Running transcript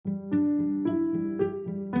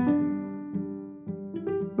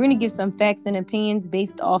we're going to give some facts and opinions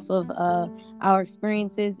based off of our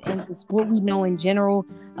experiences and just what we know in general.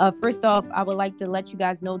 First off, I would like to let you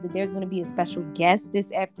guys know that there's going to be a special guest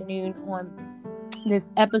this afternoon on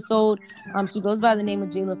this episode. She goes by the name of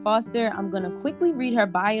Jayla Foster. I'm going to quickly read her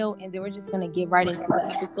bio, and then we're just going to get right into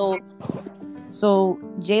the episode. So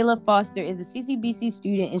Jayla Foster is a CCBC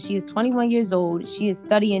student, and she is 21 years old. She is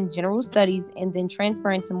studying general studies and then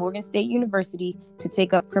transferring to Morgan State University to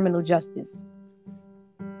take up criminal justice.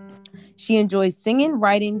 She enjoys singing,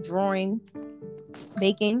 writing, drawing,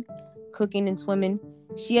 baking, cooking, and swimming.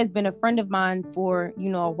 She has been a friend of mine for,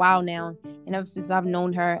 a while now. And ever since I've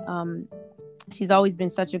known her, she's always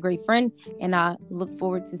been such a great friend. And I look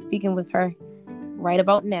forward to speaking with her right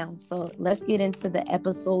about now. So let's get into the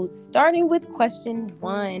episode, starting with question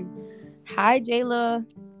 1. Hi, Jayla.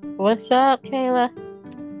 What's up, Kayla?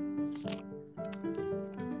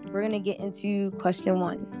 We're going to get into question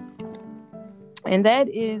 1. And that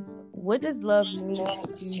is, what does love mean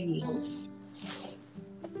to you?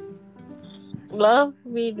 Love to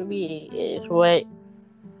me is what,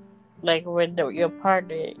 when your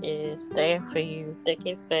partner is there for you, thick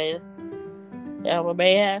and thin. We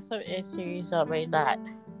may have some issues, or may not.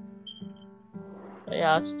 But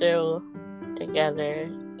y'all still together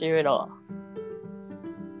through it all.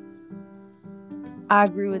 I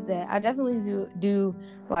agree with that. I definitely do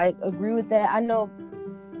agree with that. I know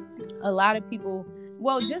a lot of people,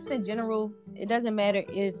 just in general, it doesn't matter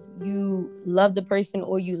if you love the person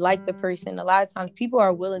or you like the person. A lot of times people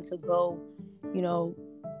are willing to go,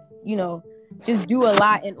 just do a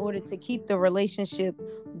lot in order to keep the relationship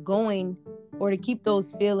going or to keep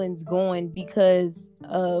those feelings going because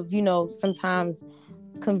of, sometimes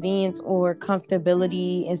convenience or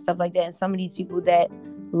comfortability and stuff like that. And some of these people that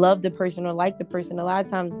love the person or like the person, a lot of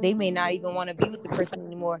times they may not even want to be with the person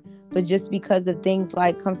anymore, but just because of things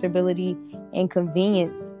like comfortability and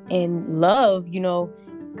convenience and love,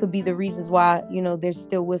 could be the reasons why, they're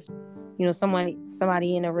still with,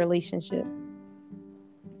 somebody in a relationship.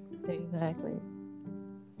 Exactly.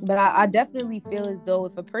 But I definitely feel as though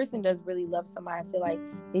if a person does really love somebody, I feel like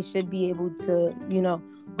they should be able to,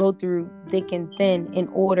 go through thick and thin in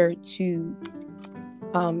order to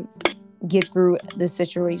get through the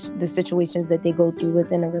situations that they go through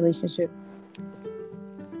within a relationship.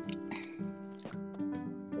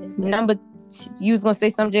 Number 2, you was gonna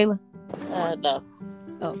say something, Jayla? No.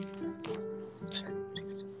 Oh.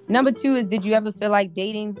 Number 2 is, did you ever feel like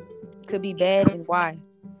dating could be bad, and why?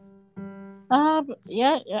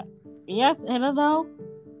 Yes and a no.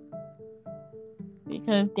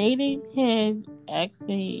 Because dating can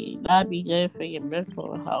actually not be good for your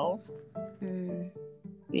mental health.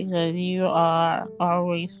 Because you are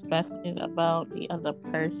always stressing about the other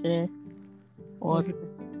person or the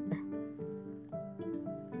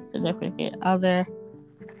significant other,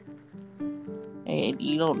 and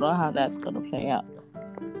you don't know how that's going to play out.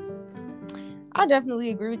 I definitely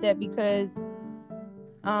agree with that because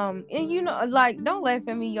and don't laugh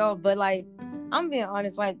at me, y'all, but I'm being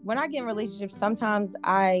honest, when I get in relationships, sometimes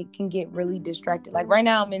I can get really distracted. Right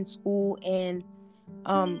now I'm in school, and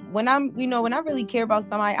when I really care about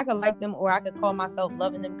somebody, I could like them or I could call myself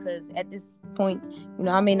loving them, because at this point,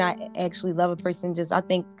 I may not actually love a person. Just I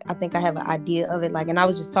think I have an idea of it, and I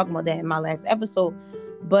was just talking about that in my last episode.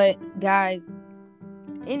 But guys,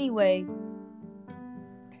 anyway,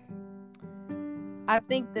 I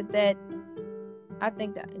think that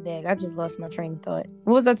I just lost my train of thought.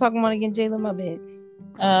 What was I talking about again, Jayla? My bad.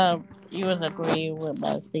 You was agreeing with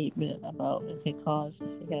my statement about it can cause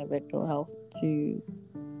mental health to.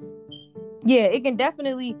 Yeah, it can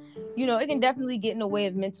definitely get in the way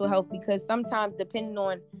of mental health, because sometimes, depending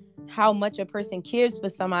on how much a person cares for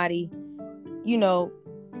somebody,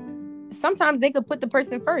 sometimes they could put the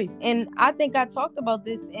person first. And I think I talked about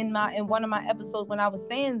this in one of my episodes when I was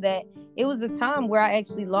saying that it was a time where I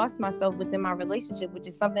actually lost myself within my relationship, which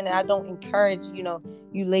is something that I don't encourage,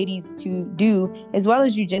 you ladies to do, as well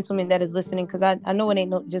as you gentlemen that is listening, because I know it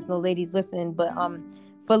ain't just no ladies listening, but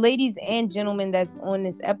for ladies and gentlemen that's on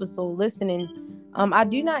this episode listening, I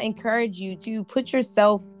do not encourage you to put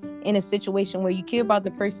yourself in a situation where you care about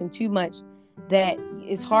the person too much, that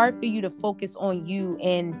it's hard for you to focus on you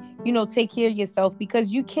and, take care of yourself,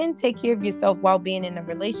 because you can take care of yourself while being in a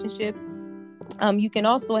relationship. You can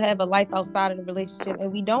also have a life outside of the relationship,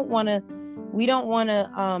 and we don't want to,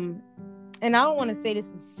 and I don't want to say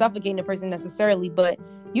this is suffocating the person necessarily, but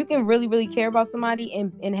you can really, really care about somebody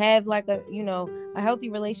and have a healthy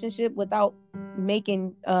relationship without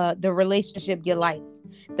making the relationship your life.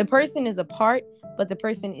 The person is a part, but the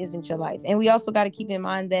person isn't your life. And we also got to keep in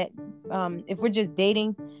mind that if we're just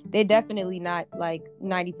dating, they're definitely not like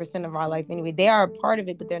 90% of our life anyway. They are a part of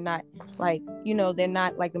it, but they're not like, they're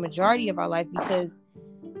not like the majority of our life because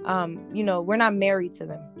we're not married to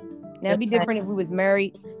them. Now it'd be different if we was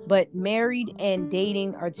married, but married and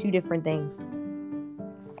dating are two different things.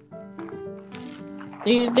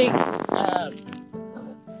 Do you think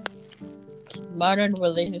modern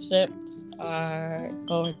relationships are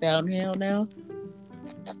going downhill now?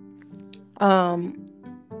 Um,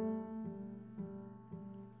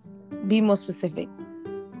 be more specific.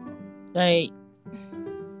 Like,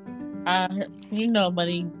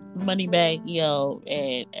 Money Bag Yo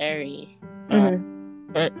and Ari.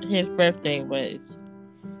 His birthday was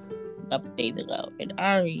a couple days ago, and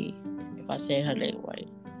Ari, if I say her name right,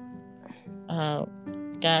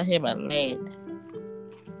 got him a land.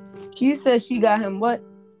 You said she got him what?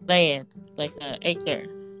 Land, like an acre,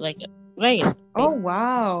 like a land. Oh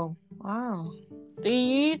wow. Do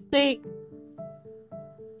you think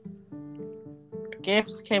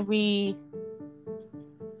gifts can be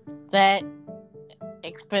that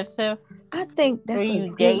expensive? I think that's were a you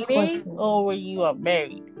good dating question. or were you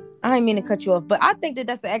married? I didn't mean to cut you off, but I think that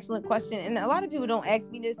that's an excellent question, and a lot of people don't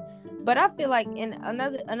ask me this, but I feel like, and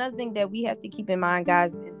another thing that we have to keep in mind,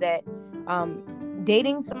 guys, is that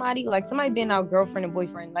dating somebody, like somebody being our girlfriend and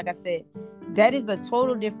boyfriend, like I said, that is a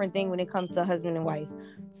total different thing when it comes to husband and wife.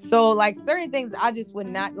 So like certain things I just would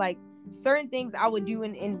not like. Certain things I would do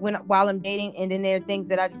while I'm dating, and then there are things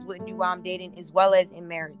that I just wouldn't do while I'm dating, as well as in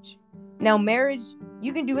marriage. Now, marriage,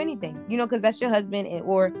 you can do anything, because that's your husband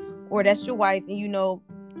or that's your wife, and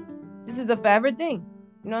this is a forever thing.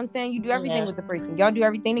 You know what I'm saying? You do everything with the person. Y'all do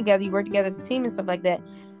everything together. You work together as a team and stuff like that.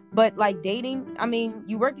 But like dating, I mean,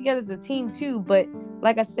 you work together as a team too. But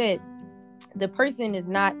like I said, the person is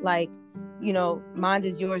not like, mine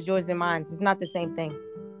is yours is mine. It's not the same thing.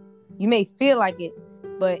 You may feel like it,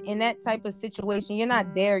 but in that type of situation, you're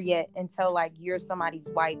not there yet until like you're somebody's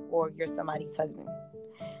wife or you're somebody's husband.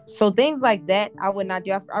 So things like that, I would not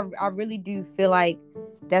do. I really do feel like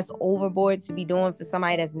that's overboard to be doing for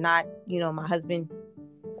somebody that's not, my husband.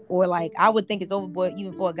 Or like, I would think it's overboard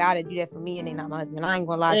even for a guy to do that for me and they not my husband. I ain't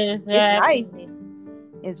gonna lie to you. It's nice.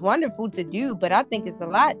 It's wonderful to do, but I think it's a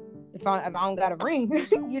lot if I don't got a ring.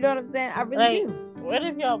 You know what I'm saying? I really do. What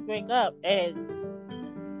if y'all break up and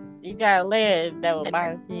you got a land that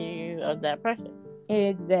reminds you of that person?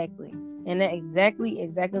 Exactly. And that exactly.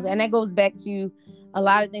 And that goes back to a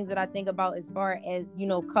lot of things that I think about as far as,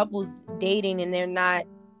 couples dating and they're not,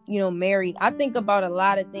 married. I think about a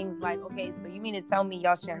lot of things like, okay, so you mean to tell me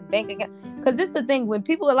y'all sharing bank account? Because this is the thing, when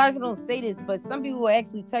a lot of people don't say this, but some people will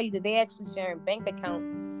actually tell you that they actually sharing bank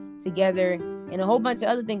accounts together and a whole bunch of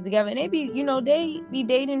other things together. And they be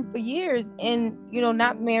dating for years and,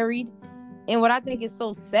 not married. And what I think is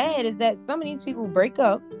so sad is that some of these people break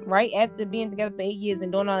up right after being together for 8 years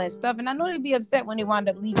and doing all that stuff. And I know they'd be upset when they wind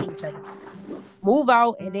up leaving each other. Move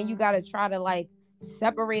out, and then you got to try to like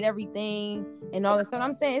separate everything and all that stuff.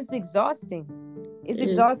 I'm saying it's exhausting. It's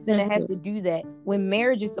exhausting to have to do that when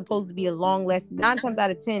marriage is supposed to be a long last. 9 times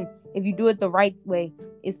out of 10, if you do it the right way,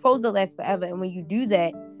 it's supposed to last forever. And when you do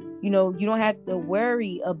that, you don't have to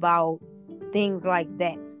worry about things like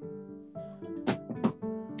that.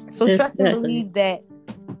 So trust and believe that.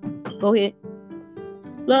 Go ahead.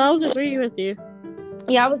 No, I was agreeing with you.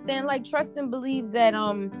 Yeah, I was saying like trust and believe that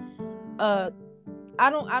I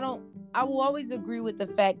will always agree with the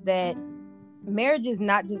fact that marriage is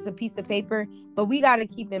not just a piece of paper, but we got to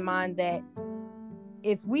keep in mind that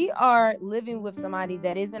if we are living with somebody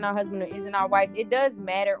that isn't our husband or isn't our wife, it does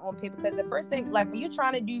matter on paper, because the first thing, like when you're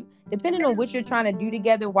trying to do, depending on what you're trying to do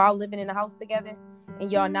together while living in the house together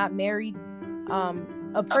and y'all not married,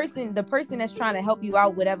 the person that's trying to help you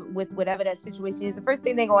out with whatever that situation is, the first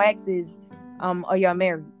thing they're gonna ask is, are y'all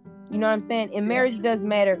married? You know what I'm saying? And marriage does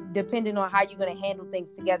matter depending on how you're going to handle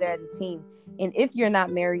things together as a team. And if you're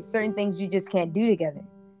not married, certain things you just can't do together.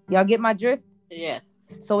 Y'all get my drift? Yeah.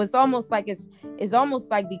 So it's almost like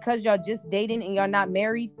because y'all just dating and y'all not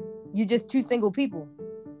married, you're just two single people.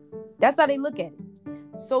 That's how they look at it.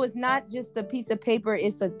 So it's not just a piece of paper.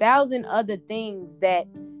 It's 1,000 other things that,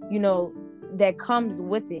 that comes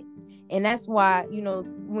with it. And that's why,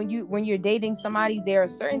 when you're dating somebody, there are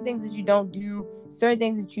certain things that you don't do, certain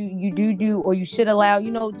things that you do or you should allow,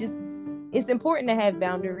 just it's important to have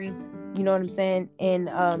boundaries, you know what I'm saying? And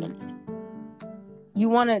you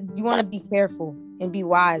want to be careful and be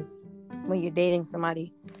wise when you're dating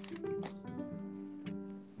somebody.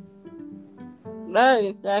 That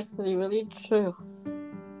is actually really true.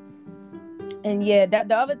 And yeah, that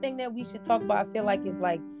the other thing that we should talk about, I feel like, is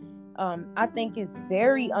like I think it's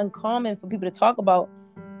very uncommon for people to talk about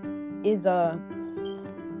is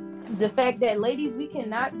The fact that, ladies, we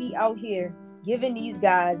cannot be out here giving these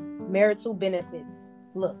guys marital benefits.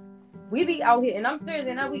 Look, we be out here, and I'm serious.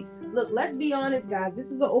 And we look. Let's be honest, guys. This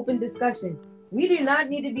is an open discussion. We do not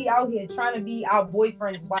need to be out here trying to be our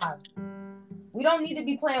boyfriend's wives. We don't need to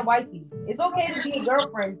be playing wifey. It's okay to be a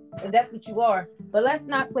girlfriend if that's what you are, but let's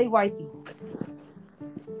not play wifey.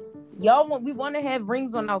 We want to have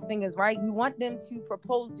rings on our fingers, right? We want them to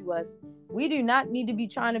propose to us. We do not need to be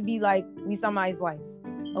trying to be like we somebody's wife.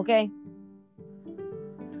 Okay?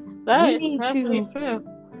 That We is need definitely to. true.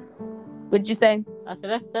 What'd you say? I said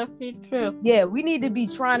that's definitely true. Yeah, we need to be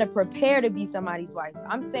trying to prepare to be somebody's wife.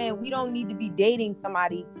 I'm saying we don't need to be dating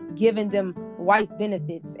somebody, giving them wife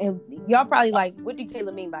benefits. And y'all probably like, what did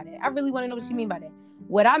Kayla mean by that? I really want to know what she mean by that.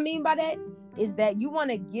 What I mean by that is that you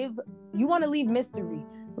want to leave mystery,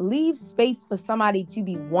 leave space for somebody to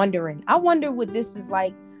be wondering. I wonder what this is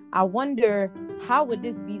like. I wonder how would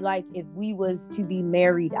this be like if we was to be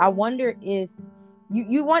married. I wonder if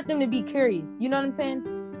you want them to be curious. You know what I'm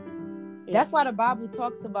saying? That's why the Bible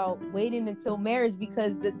talks about waiting until marriage,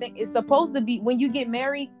 because the thing is supposed to be, when you get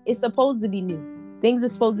married, it's supposed to be new. Things are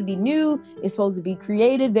supposed to be new. It's supposed to be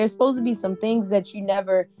creative. There's supposed to be some things that you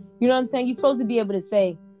never, you know what I'm saying? You're supposed to be able to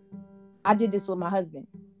say, I did this with my husband,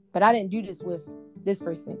 but I didn't do this with this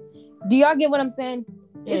person. Do y'all get what I'm saying?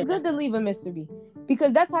 Yeah. It's good to leave a mystery,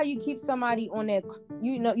 because that's how you keep somebody on their,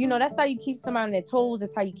 that's how you keep somebody on their toes.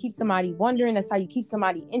 That's how you keep somebody wondering. That's how you keep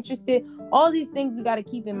somebody interested. All these things we got to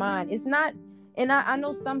keep in mind. It's not, and I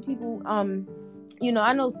know some people, I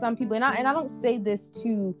know some people, and I don't say this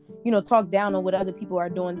to, talk down on what other people are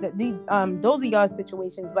doing. Those are y'all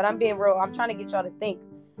situations, but I'm being real. I'm trying to get y'all to think.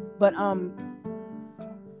 But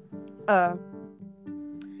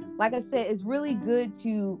like I said, it's really good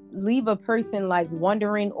to leave a person like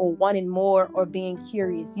wondering or wanting more or being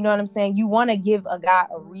curious. You know what I'm saying? You want to give a guy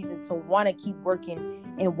a reason to want to keep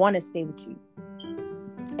working and want to stay with you.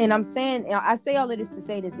 And I say all of this to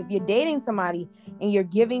say this: if you're dating somebody and you're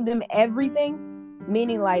giving them everything,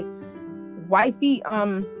 meaning like wifey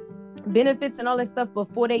benefits and all that stuff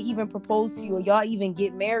before they even propose to you or y'all even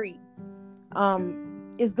get married,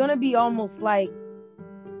 it's gonna be almost like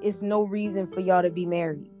it's no reason for y'all to be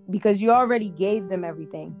married, because you already gave them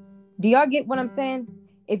everything. Do y'all get what I'm saying?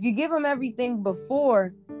 If you give them everything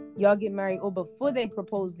before y'all get married or before they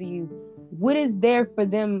propose to you, what is there for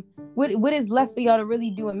them? What is left for y'all to really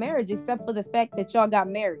do in marriage except for the fact that y'all got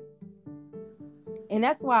married? And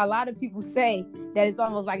that's why a lot of people say that it's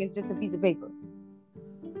almost like it's just a piece of paper.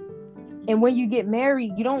 And when you get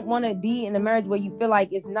married, you don't want to be in a marriage where you feel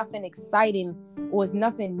like it's nothing exciting or it's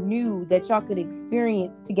nothing new that y'all could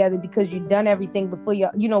experience together, because you've done everything before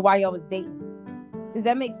y'all, while y'all was dating. Does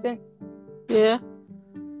that make sense? Yeah.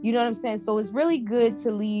 You know what I'm saying? So it's really good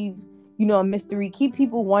to leave, a mystery. Keep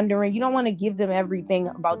people wondering. You don't want to give them everything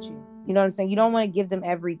about you. You know what I'm saying? You don't want to give them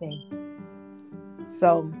everything.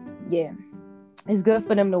 So, yeah. It's good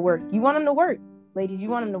for them to work. You want them to work. Ladies, you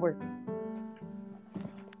want them to work.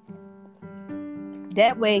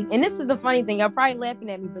 That way, and this is the funny thing, y'all probably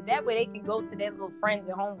laughing at me, but that way they can go to their little friends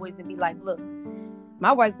and homeboys and be like, look,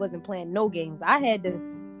 my wife wasn't playing no games.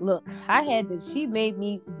 She made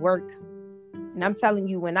me work. And I'm telling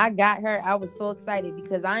you, when I got her, I was so excited,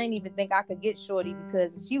 because I didn't even think I could get shorty,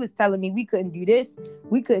 because she was telling me we couldn't do this,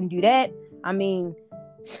 we couldn't do that. I mean,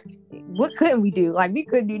 what couldn't we do? Like, we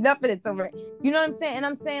couldn't do nothing until we're, you know what I'm saying? And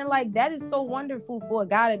I'm saying, like, that is so wonderful for a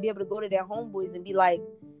guy to be able to go to their homeboys and be like,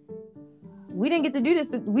 we didn't get to do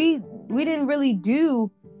this. We didn't really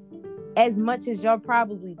do as much as y'all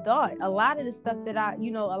probably thought. A lot of the stuff that a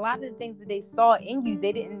lot of the things that they saw in you,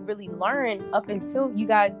 they didn't really learn up until you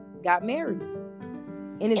guys got married.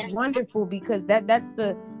 And it's wonderful, because that's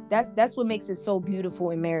what makes it so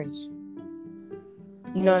beautiful in marriage.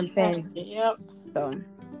 You know what I'm saying? Yep. So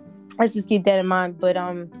let's just keep that in mind. But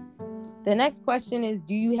the next question is,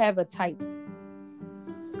 do you have a type?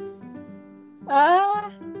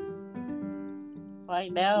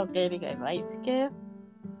 Right now I'm dating a light skin.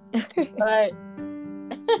 But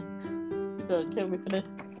you're gonna kill me for this.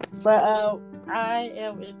 But I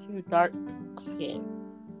am into dark skin.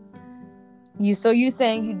 You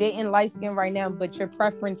saying you dating light skin right now, but your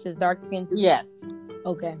preference is dark skin? Yes.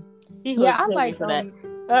 Okay. Yeah, I like for that.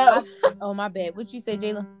 Oh, my bad. What you say,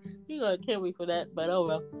 Jayla? You gonna kill me for that, but oh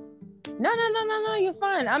well. No, you're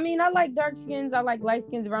fine. I mean, I like dark skins, I like light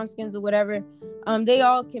skins, brown skins, or whatever. They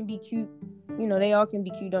all can be cute. They all can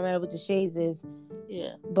be cute, no matter what the shades is.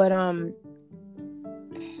 Yeah. But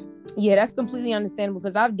yeah, that's completely understandable,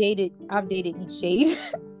 because I've dated each shade.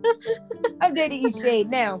 I've dated each shade.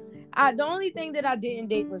 Now, The only thing that I didn't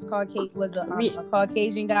date was Me, a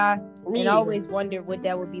Caucasian guy, and I me either. always wondered what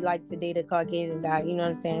that would be like to date a Caucasian guy. You know what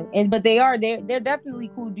I'm saying? But they're definitely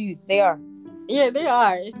cool dudes. They are. Yeah, they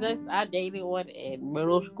are. It's just I dated one in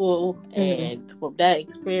middle school, Mm. and from that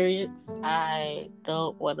experience, I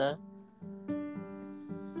don't want to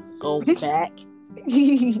go back.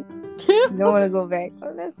 You don't want to go back.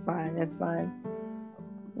 Oh, that's fine. That's fine.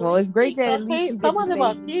 Well, Believe it's great me, that at least okay, you get some to of them say,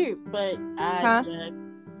 are cute, but huh?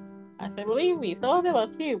 I said, believe me, some of them are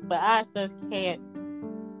cute, but I just can't.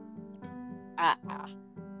 Uh,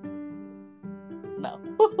 no.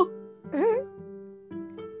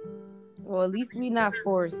 Well, at least we not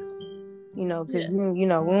forced. Because Yeah, we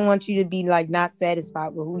don't want you to be like not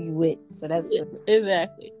satisfied with who you with. So that's yeah, good.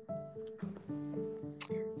 exactly.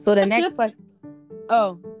 So the That's next just question.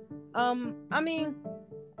 Oh, I mean,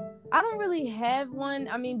 I don't really have one.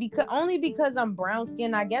 I mean, because I'm brown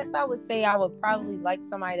skinned, I guess I would say I would probably like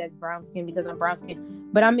somebody that's brown skinned because I'm brown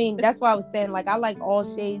skinned. But I mean, that's why I was saying like I like all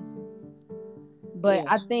shades. But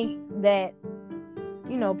yeah, I think that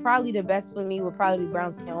probably the best for me would probably be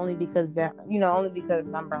brown skin, only because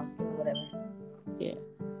I'm brown skin or whatever. yeah.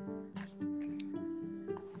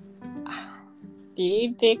 Do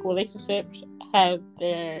you think relationships have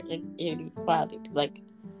their inequality, like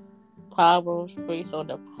problems based on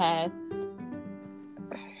the past?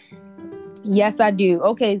 Yes, I do.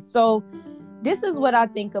 Okay, so this is what I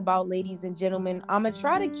think about, ladies and gentlemen. I'm gonna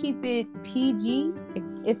try to keep it PG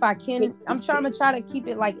if I can. I'm gonna try to keep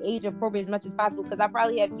it like age appropriate as much as possible because I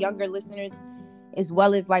probably have younger listeners as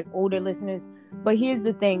well as like older listeners. But here's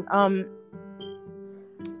the thing.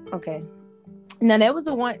 Okay. Now there was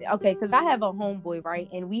because I have a homeboy, right?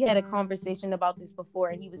 And we had a conversation about this before,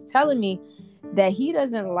 and he was telling me that he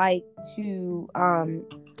doesn't like to uh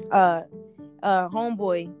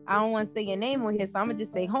homeboy. I don't want to say your name on here, so I'm gonna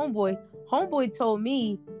just say homeboy. Homeboy told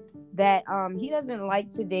me that he doesn't like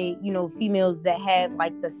to date, females that have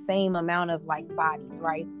like the same amount of like bodies,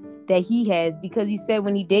 right? That he has, because he said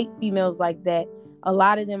when he date females like that, a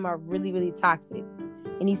lot of them are really, really toxic.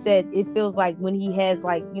 And he said it feels like when he has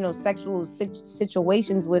like, sexual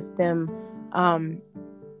situations with them,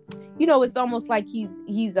 it's almost like he's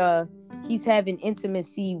having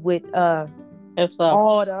intimacy with If so,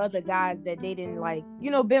 all the other guys that they didn't like,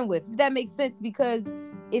 been with. If that makes sense, because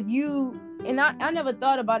if you and I never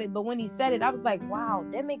thought about it, but when he said it, I was like, wow,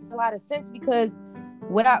 that makes a lot of sense. Because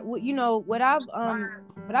what I've come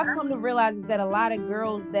to realize is that a lot of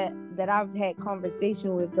girls that I've had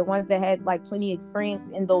conversation with, the ones that had like plenty of experience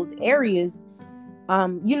in those areas,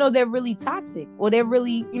 they're really toxic, or they're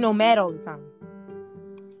really, mad all the time.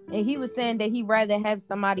 And he was saying that he'd rather have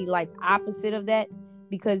somebody like opposite of that,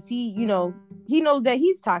 because he knows that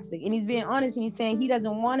he's toxic, and he's being honest, and he's saying he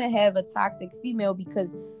doesn't want to have a toxic female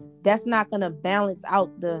because that's not going to balance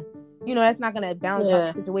out the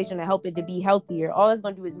situation to help it to be healthier. All it's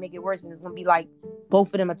going to do is make it worse, and it's going to be like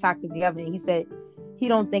both of them are toxic together. And he said he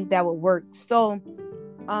don't think that would work. So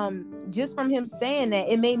just from him saying that,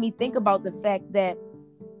 it made me think about the fact that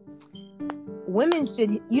women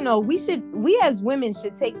should, we as women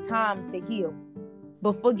should take time to heal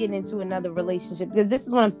before getting into another relationship. Because this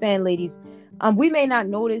is what I'm saying, ladies. We may not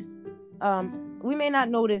notice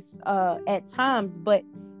at times, but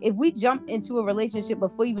if we jump into a relationship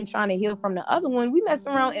before even trying to heal from the other one, we mess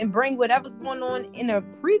around and bring whatever's going on in a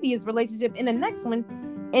previous relationship in the next one,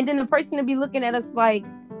 and then the person will be looking at us like,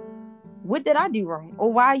 what did I do wrong?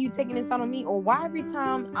 Or why are you taking this out on me? Or why every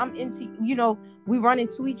time I'm we run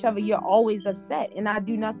into each other, you're always upset and I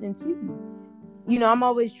do nothing to you? I'm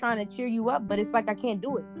always trying to cheer you up, but it's like I can't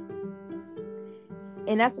do it.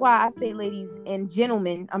 And that's why I say, ladies and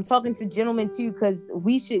gentlemen, I'm talking to gentlemen too, because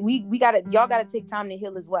y'all gotta take time to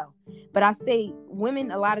heal as well. But I say women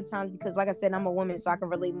a lot of times, because like I said, I'm a woman, so I can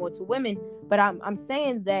relate more to women. But I'm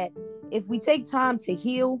saying that if we take time to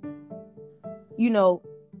heal,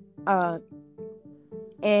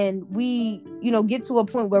 and we get to a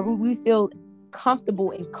point where we feel comfortable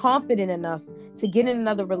and confident enough to get in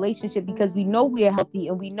another relationship, because we know we are healthy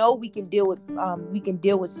and we know we can deal with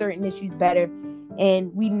certain issues better,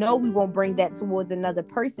 and we know we won't bring that towards another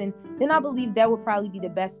person, then I believe that would probably be the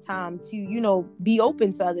best time to be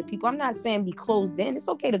open to other people. I'm not saying be closed in. It's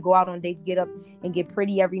okay to go out on dates, get up and get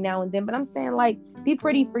pretty every now and then, but I'm saying like be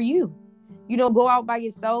pretty for you. Go out by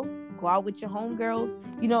yourself, go out with your homegirls,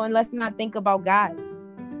 and let's not think about guys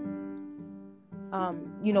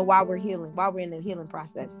while we're in the healing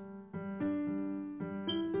process.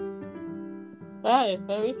 that is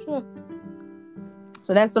very true.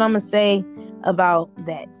 So that's what I'm gonna say about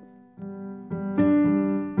that.